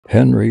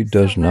Henry So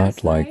does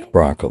not last like night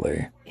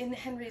broccoli. in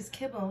Henry's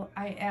kibble,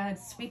 I add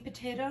sweet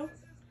potato,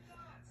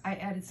 I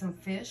added some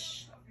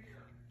fish,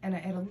 and I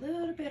add a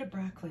little bit of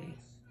broccoli.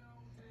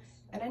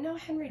 And I know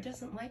Henry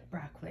doesn't like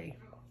broccoli.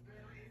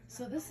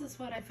 So this is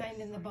what I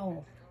find in the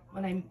bowl.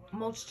 When I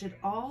mulched it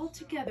all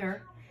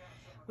together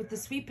with the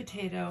sweet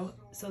potato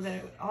so that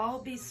it would all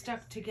be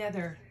stuck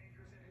together.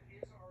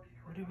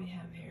 What do we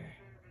have here?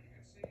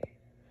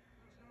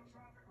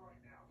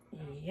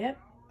 Yep,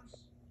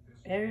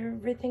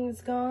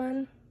 everything's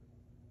gone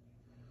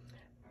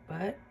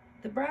but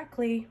the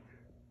broccoli.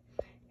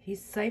 He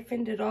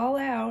siphoned it all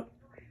out,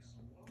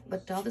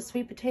 licked all the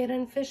sweet potato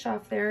and fish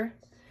off there,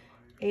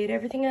 ate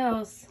everything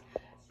else,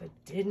 but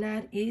did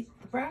not eat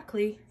the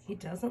broccoli. He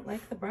doesn't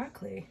like the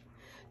broccoli.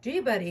 Do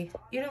you, buddy?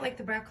 You don't like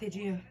the broccoli, do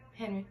you,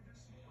 Henry?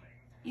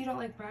 You don't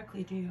like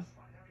broccoli, do you?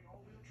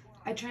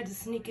 I tried to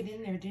sneak it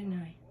in there, didn't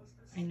I?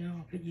 I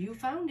know, but you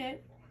found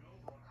it,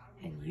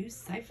 and you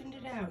siphoned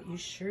it out. You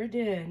sure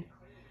did.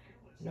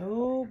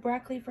 No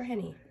broccoli for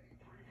Henny.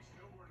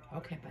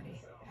 Okay,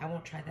 buddy, I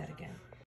won't try that again.